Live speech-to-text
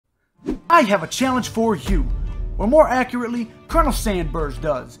I have a challenge for you. Or more accurately, Colonel Sandburs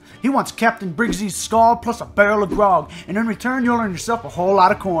does. He wants Captain Briggsy's skull plus a barrel of grog, and in return you'll earn yourself a whole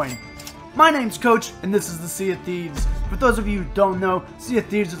lot of coin. My name's Coach, and this is the Sea of Thieves. For those of you who don't know, Sea of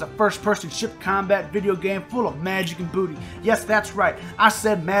Thieves is a first-person ship combat video game full of magic and booty. Yes, that's right, I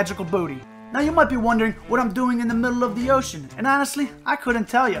said magical booty. Now you might be wondering what I'm doing in the middle of the ocean, and honestly, I couldn't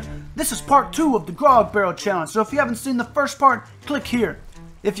tell you. This is part 2 of the Grog Barrel Challenge, so if you haven't seen the first part, click here.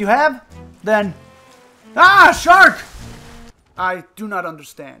 If you have, then... Ah, shark! I do not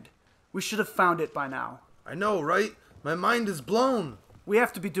understand. We should have found it by now. I know, right? My mind is blown. We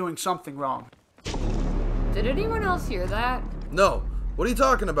have to be doing something wrong. Did anyone else hear that? No. What are you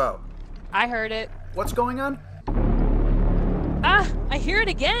talking about? I heard it. What's going on? Ah, I hear it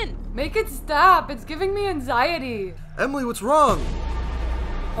again. Make it stop. It's giving me anxiety. Emily, what's wrong?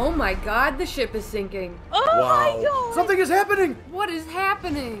 Oh my god, the ship is sinking. Oh Wow. my god. Something is happening! What is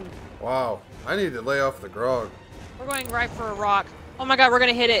happening? Wow. I need to lay off the grog. We're going right for a rock. Oh my god, we're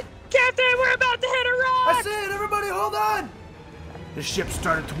gonna hit it. Captain, we're about to hit a rock! I see it! Everybody hold on! The ship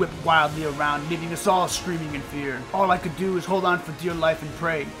started to whip wildly around, leaving us all screaming in fear. All I could do is hold on for dear life and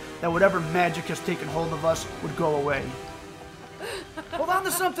pray that whatever magic has taken hold of us would go away. Hold on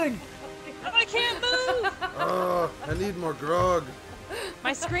to something! I can't move! I need more grog.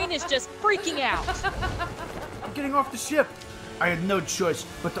 My screen is just freaking out. I'm getting off the ship! I had no choice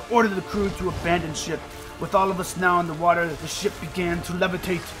but to order the crew to abandon ship. With all of us now in the water, the ship began to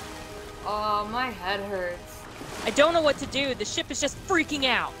levitate. Oh, my head hurts. I don't know what to do. The ship is just freaking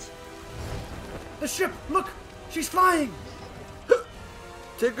out. The ship! Look! She's flying!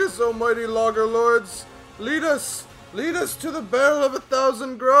 Take us, O mighty logger lords. Lead us. Lead us to the barrel of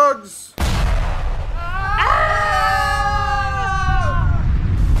 1,000 grogs.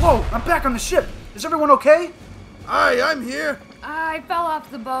 Whoa! I'm back on the ship! Is everyone okay? Aye, I'm here. I fell off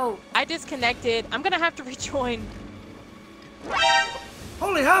the boat. I disconnected. I'm gonna have to rejoin.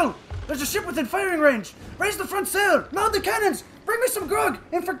 Holy hell! There's a ship within firing range! Raise the front sail! Load the cannons! Bring me some grog!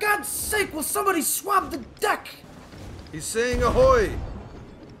 And for God's sake, will somebody swab the deck? He's saying ahoy.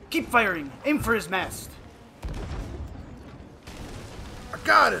 Keep firing. Aim for his mast. I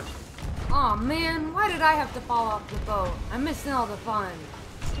got him. Oh man, why did I have to fall off the boat? I'm missing all the fun.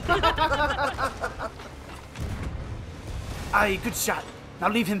 Aye, good shot. Now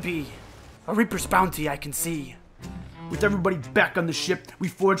leave him be. A Reaper's bounty I can see. With everybody back on the ship, we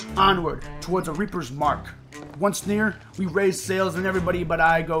forge onward towards a Reaper's mark. Once near, we raise sails and everybody but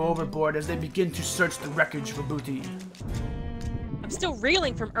I go overboard as they begin to search the wreckage for booty. I'm still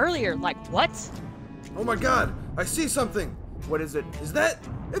reeling from earlier. Like, what? Oh my god, I see something. What is it? Is that?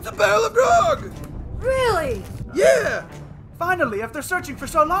 It's a barrel of grog! Really? Yeah! Finally, after searching for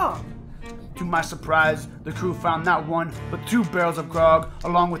so long! To my surprise, the crew found not one, but 2 barrels of grog,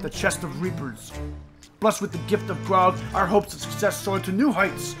 along with a chest of reapers. Blessed with the gift of grog, our hopes of success soared to new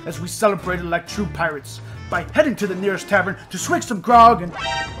heights as we celebrated like true pirates by heading to the nearest tavern to swig some grog and...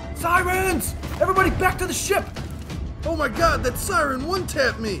 Sirens! Everybody back to the ship! Oh my god, that siren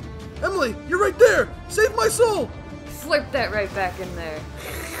one-tapped me! Emily, you're right there! Save my soul! Slurp that right back in there.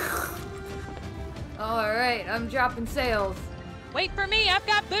 Alright, I'm dropping sails. Wait for me. I've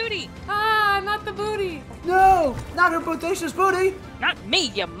got booty. Ah, not the booty. No! Not her bodacious booty! Not me,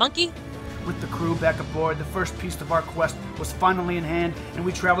 you monkey. With the crew back aboard, the first piece of our quest was finally in hand, and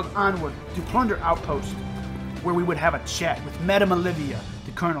we traveled onward to Plunder Outpost, where we would have a chat with Madame Olivia,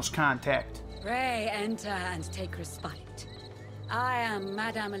 the Colonel's contact. Pray enter and take respite. I am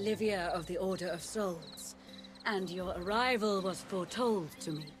Madame Olivia of the Order of Souls, and your arrival was foretold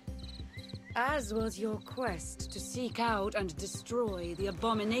to me. As was your quest to seek out and destroy the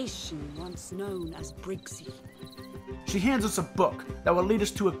abomination once known as Briggsy. She hands us a book that will lead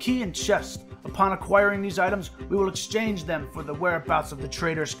us to a key and chest. Upon acquiring these items, we will exchange them for the whereabouts of the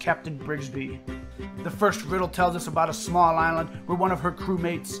traitors Captain Brigsby. The first riddle tells us about a small island where one of her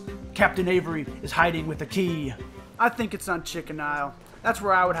crewmates, Captain Avery, is hiding with a key. I think it's on Chicken Isle. That's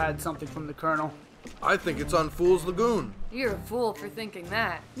where I would hide something from the Colonel. I think it's on Fool's Lagoon. You're a fool for thinking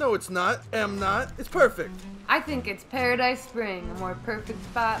that. No, it's not. Am not. It's perfect. I think it's Paradise Spring, a more perfect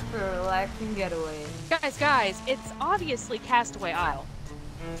spot for a relaxing getaway. Guys, it's obviously Castaway Isle.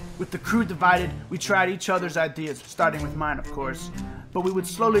 With the crew divided, we tried each other's ideas, starting with mine, of course. But we would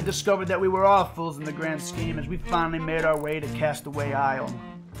slowly discover that we were all fools in the grand scheme as we finally made our way to Castaway Isle.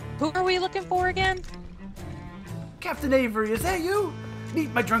 Who are we looking for again? Captain Avery, is that you?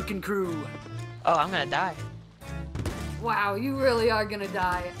 Meet my drunken crew. Oh, I'm gonna die. Wow, you really are gonna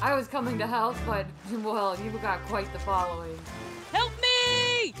die. I was coming to help, but, well, you've got quite the following. Help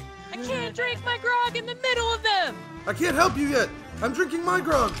me! I can't drink my grog in the middle of them! I can't help you yet. I'm drinking my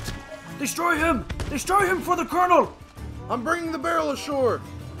grog. Destroy him! Destroy him for the Colonel! I'm bringing the barrel ashore.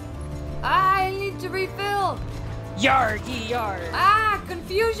 I need to refill. Yardy yard. Ah,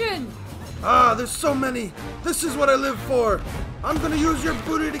 confusion. Ah, there's so many. This is what I live for. I'm gonna use your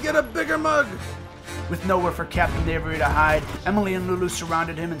booty to get a bigger mug. With nowhere for Captain Avery to hide, Emily and Lulu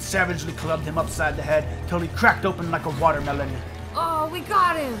surrounded him and savagely clubbed him upside the head till he cracked open like a watermelon. Oh, we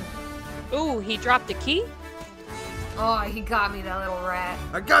got him. Ooh, he dropped the key? Oh, he got me, that little rat.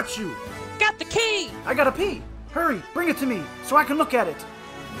 I got you. Got the key! I gotta pee! Hurry, bring it to me, so I can look at it!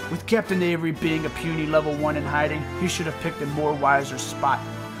 With Captain Avery being a puny level 1 in hiding, he should have picked a more wiser spot.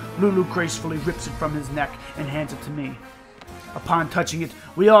 Lulu gracefully rips it from his neck and hands it to me. Upon touching it,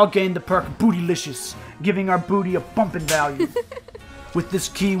 we all gain the perk Bootylicious, giving our booty a bump in value. With this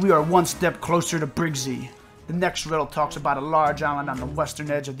key, we are one step closer to Briggsy. The next riddle talks about a large island on the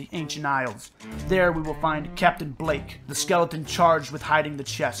western edge of the ancient isles. There we will find Captain Blake, the skeleton charged with hiding the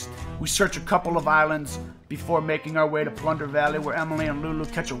chest. We search a couple of islands before making our way to Plunder Valley, where Emily and Lulu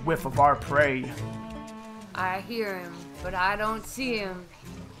catch a whiff of our prey. I hear him, but I don't see him.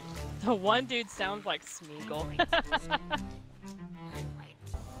 The one dude sounds like Smeagol.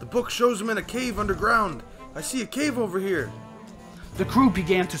 The book shows him in a cave underground. I see a cave over here. The crew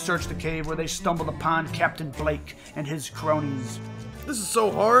began to search the cave, where they stumbled upon Captain Blake and his cronies. This is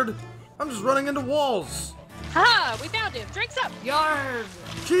so hard. I'm just running into walls. Ha! We found him! Drinks up! Yarb!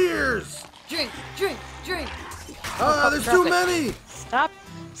 Cheers! Drink, drink, drink. Ah, there's Drop too it. many.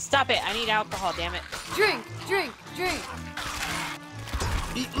 Stop it. I need alcohol, damn it. Drink, drink, drink.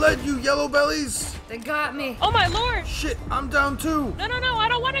 Eat lead, you yellow bellies. They got me. Oh my lord! Shit, I'm down too. No, I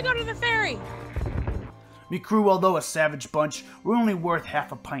don't want to go to the ferry! Me crew, although a savage bunch, were only worth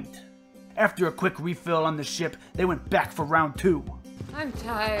half a pint. After a quick refill on the ship, they went back for round 2. I'm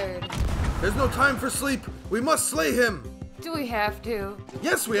tired. There's no time for sleep. We must slay him. Do we have to?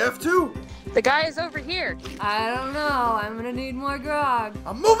 Yes, we have to. The guy is over here. I don't know. I'm gonna need more grog.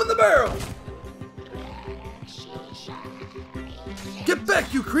 I'm moving the barrel. Get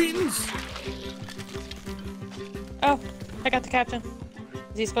back, you cretins. Oh, I got the captain.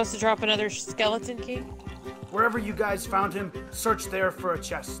 Is he supposed to drop another skeleton key? Wherever you guys found him, search there for a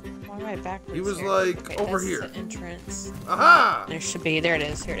chest. Why am I backwards He was here? like Okay, over that's here. the entrance. Aha! There should be. There it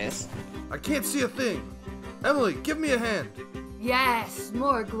is. Here it is. I can't see a thing. Emily, give me a hand. Yes,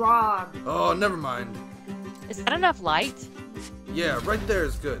 more grog. Oh, never mind. Is that enough light? Yeah, right there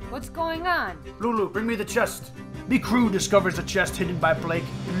is good. What's going on? Lulu, bring me the chest. Me crew discovers a chest hidden by Blake,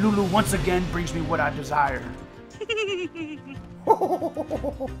 and Lulu once again brings me what I desire.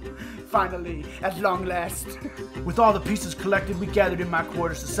 Finally, at long last. With all the pieces collected, we gathered in my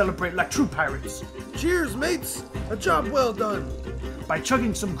quarters to celebrate like true pirates. Cheers, mates. A job well done. By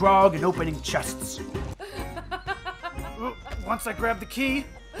chugging some grog and opening chests. Once I grab the key...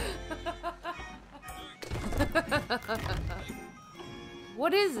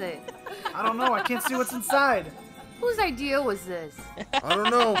 What is it? I don't know, I can't see what's inside. Whose idea was this? I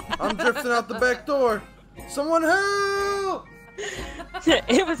don't know. I'm drifting out the back door. Someone help!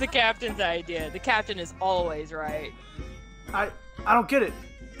 It was the captain's idea. The captain is always right. I don't get it.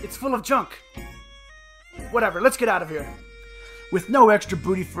 It's full of junk. Whatever, let's get out of here. With no extra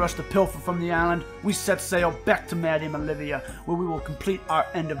booty for us to pilfer from the island, we set sail back to Madame Olivia, where we will complete our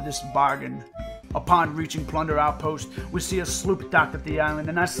end of this bargain. Upon reaching Plunder Outpost, we see a sloop docked at the island,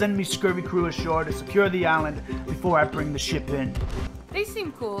 and I send me scurvy crew ashore to secure the island before I bring the ship in. They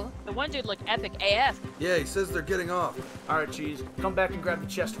seem cool. The one dude looked epic AF. Yeah, he says they're getting off. Alright, Cheese, come back and grab the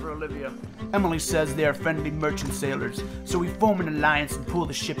chest for Olivia. Emily says they are friendly merchant sailors, so we form an alliance and pull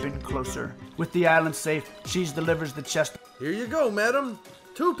the ship in closer. With the island safe, Cheese delivers the chest. Here you go, madam.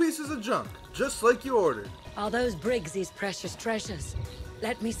 2 pieces of junk, just like you ordered. Are those Briggsy's precious treasures?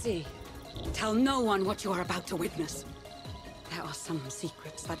 Let me see. Tell no one what you are about to witness. There are some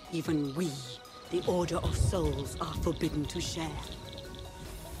secrets that even we, the Order of Souls, are forbidden to share.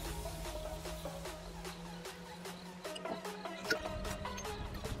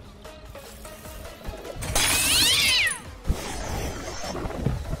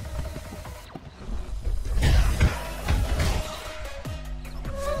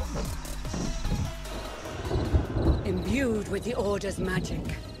 Imbued with the Order's magic,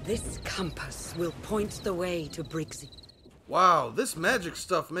 this compass will point the way to Briggsy. Wow, this magic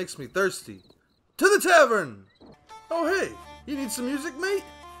stuff makes me thirsty. To the tavern! Oh hey, you need some music, mate?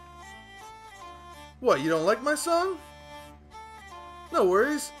 What, you don't like my song? No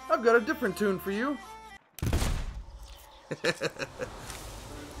worries, I've got a different tune for you.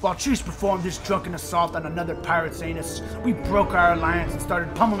 While Cheese performed his drunken assault on another pirate's anus, we broke our alliance and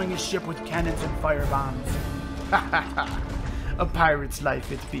started pummeling his ship with cannons and fire bombs. a pirate's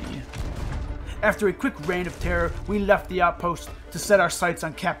life it be. After a quick reign of terror, we left the outpost to set our sights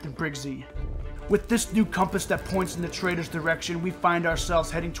on Captain Briggsy. With this new compass that points in the trader's direction, we find ourselves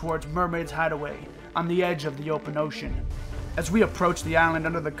heading towards Mermaid's Hideaway, on the edge of the open ocean. As we approach the island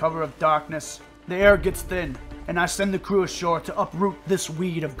under the cover of darkness, the air gets thin, and I send the crew ashore to uproot this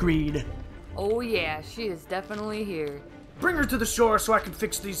weed of greed. Oh yeah, she is definitely here. Bring her to the shore so I can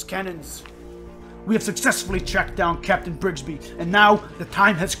fix these cannons. We have successfully tracked down Captain Brigsby, and now the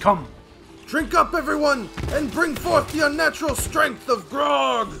time has come. Drink up, everyone, and bring forth the unnatural strength of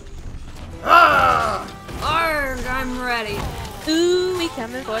Grog! Ah! Arg, I'm ready. Ooh, we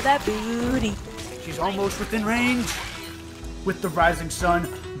coming for that booty. She's almost within range. With the rising sun,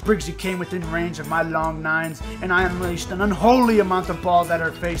 Briggsy came within range of my long nines, and I unleashed an unholy amount of balls at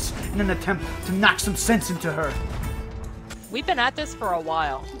her face in an attempt to knock some sense into her. We've been at this for a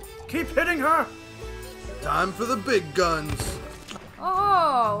while. Keep hitting her! Time for the big guns.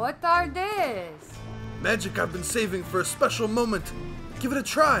 Oh, what are this? Magic I've been saving for a special moment. Give it a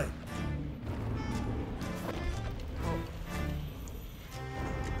try.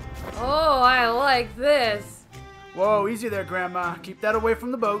 Oh, I like this. Whoa, easy there, Grandma. Keep that away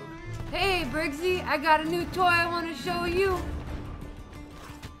from the boat. Hey, Briggsy, I got a new toy I want to show you.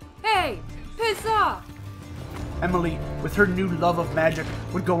 Hey, piss off! Emily, with her new love of magic,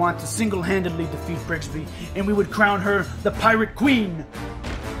 would go on to single-handedly defeat Brigsby, and we would crown her the Pirate Queen.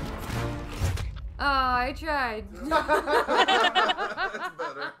 Oh, I tried. That's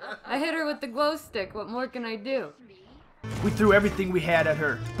better. I hit her with the glow stick. What more can I do? We threw everything we had at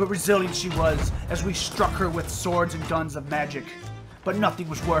her, but resilient she was, as we struck her with swords and guns of magic. But nothing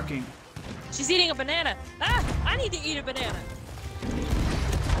was working. She's eating a banana. Ah, I need to eat a banana.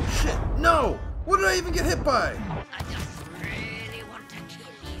 Shit, no! What did I even get hit by? I just really want to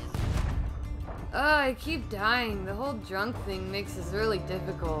kill you. Oh, I keep dying. The whole drunk thing makes this really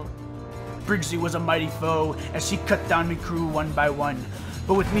difficult. Briggsy was a mighty foe, as she cut down my crew one by one.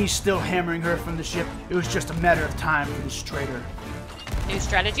 But with me still hammering her from the ship, it was just a matter of time for this traitor. New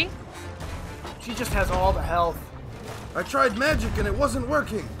strategy? She just has all the health. I tried magic and it wasn't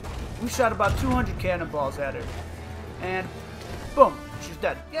working. We shot about 200 cannonballs at her. And boom, she's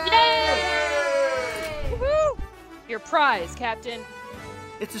dead. Woohoo! Your prize, Captain.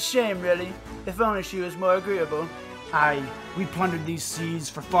 It's a shame, really. If only she was more agreeable. Aye, we plundered these seas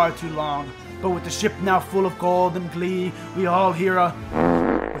for far too long, but with the ship now full of gold and glee, we all hear a...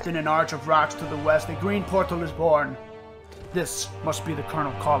 Within an arch of rocks to the west, a green portal is born. This must be the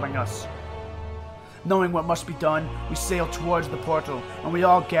Colonel calling us. Knowing what must be done, we sail towards the portal, and we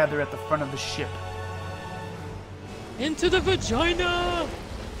all gather at the front of the ship. Into the vagina!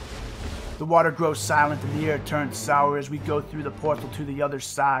 The water grows silent and the air turns sour as we go through the portal to the other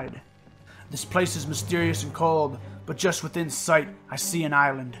side. This place is mysterious and cold, but just within sight, I see an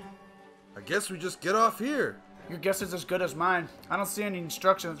island. I guess we just get off here. Your guess is as good as mine. I don't see any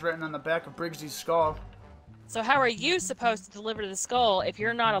instructions written on the back of Briggsy's skull. So how are you supposed to deliver the skull if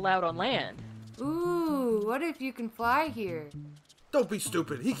you're not allowed on land? Ooh, what if you can fly here? Don't be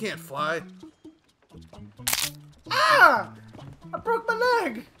stupid. He can't fly. Ah! I broke my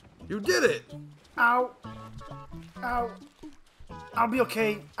leg! You did it. Ow. Ow. I'll be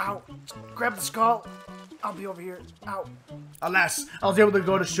okay. Ow. Grab the skull. I'll be over here. Ow. Alas, I was able to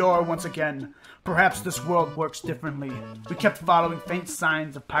go to shore once again. Perhaps this world works differently. We kept following faint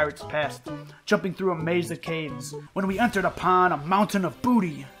signs of pirates' past, jumping through a maze of caves, when we entered upon a mountain of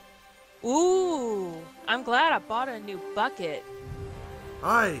booty. Ooh, I'm glad I bought a new bucket.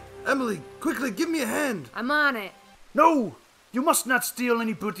 Aye, Emily, quickly give me a hand. I'm on it. No! You must not steal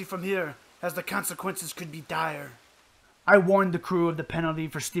any booty from here, as the consequences could be dire. I warned the crew of the penalty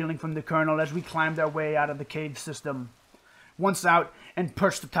for stealing from the Colonel as we climbed our way out of the cave system. Once out and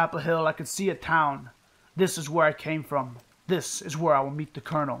perched atop a hill, I could see a town. This is where I came from. This is where I will meet the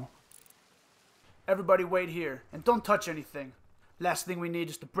Colonel. Everybody wait here, and don't touch anything. Last thing we need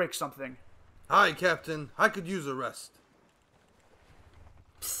is to break something. Aye, Captain. I could use a rest.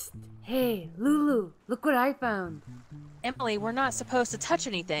 Hey, Lulu, look what I found. Emily, we're not supposed to touch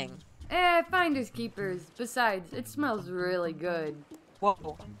anything. Finders keepers. Besides, it smells really good.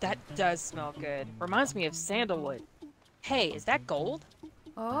 Whoa, that does smell good. Reminds me of sandalwood. Hey, is that gold?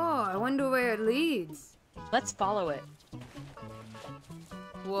 Oh, I wonder where it leads. Let's follow it.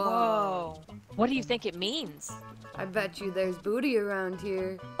 Whoa. What do you think it means? I bet you there's booty around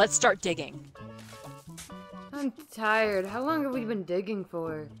here. Let's start digging. I'm tired. How long have we been digging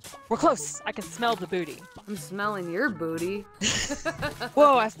for? We're close. I can smell the booty. I'm smelling your booty.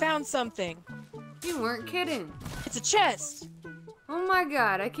 Whoa, I found something. You weren't kidding. It's a chest. Oh my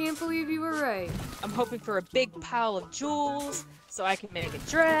god, I can't believe you were right. I'm hoping for a big pile of jewels so I can make a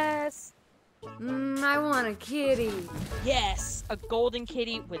dress. I want a kitty. Yes, a golden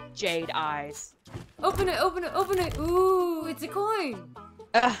kitty with jade eyes. Open it, open it, open it. Ooh, it's a coin.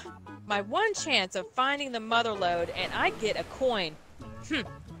 Ugh, my one chance of finding the mother lode and I get a coin.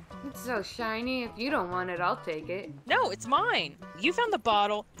 It's so shiny. If you don't want it, I'll take it. No, it's mine. You found the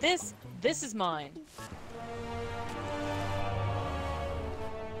bottle. This is mine.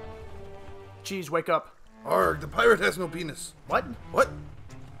 Cheese, wake up. Arg, the pirate has no penis. What? What?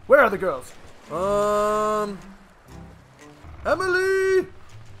 Where are the girls? Emily!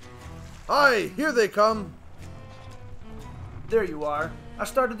 Aye, here they come. There you are. I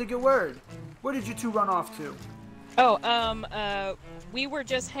started to get worried. Where did you two run off to? Oh, we were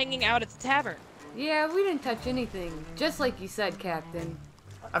just hanging out at the tavern. Yeah, we didn't touch anything. Just like you said, Captain.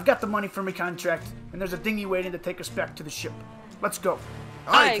 I've got the money for my contract, and there's a dinghy waiting to take us back to the ship. Let's go.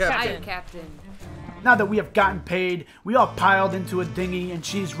 Aye, Aye, Captain. Aye, Captain. Now that we have gotten paid, we all piled into a dinghy and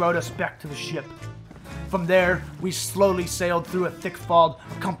Cheese rowed us back to the ship. From there, we slowly sailed through a thick fog,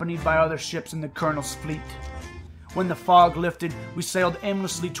 accompanied by other ships in the Colonel's fleet. When the fog lifted, we sailed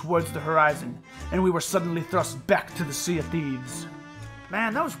aimlessly towards the horizon, and we were suddenly thrust back to the Sea of Thieves.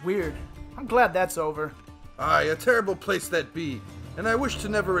 Man, that was weird. I'm glad that's over. Aye, a terrible place that be, and I wish to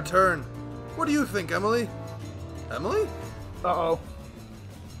never return. What do you think, Emily? Emily? Uh-oh.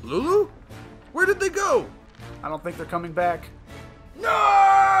 Lulu? Where did they go? I don't think they're coming back. No!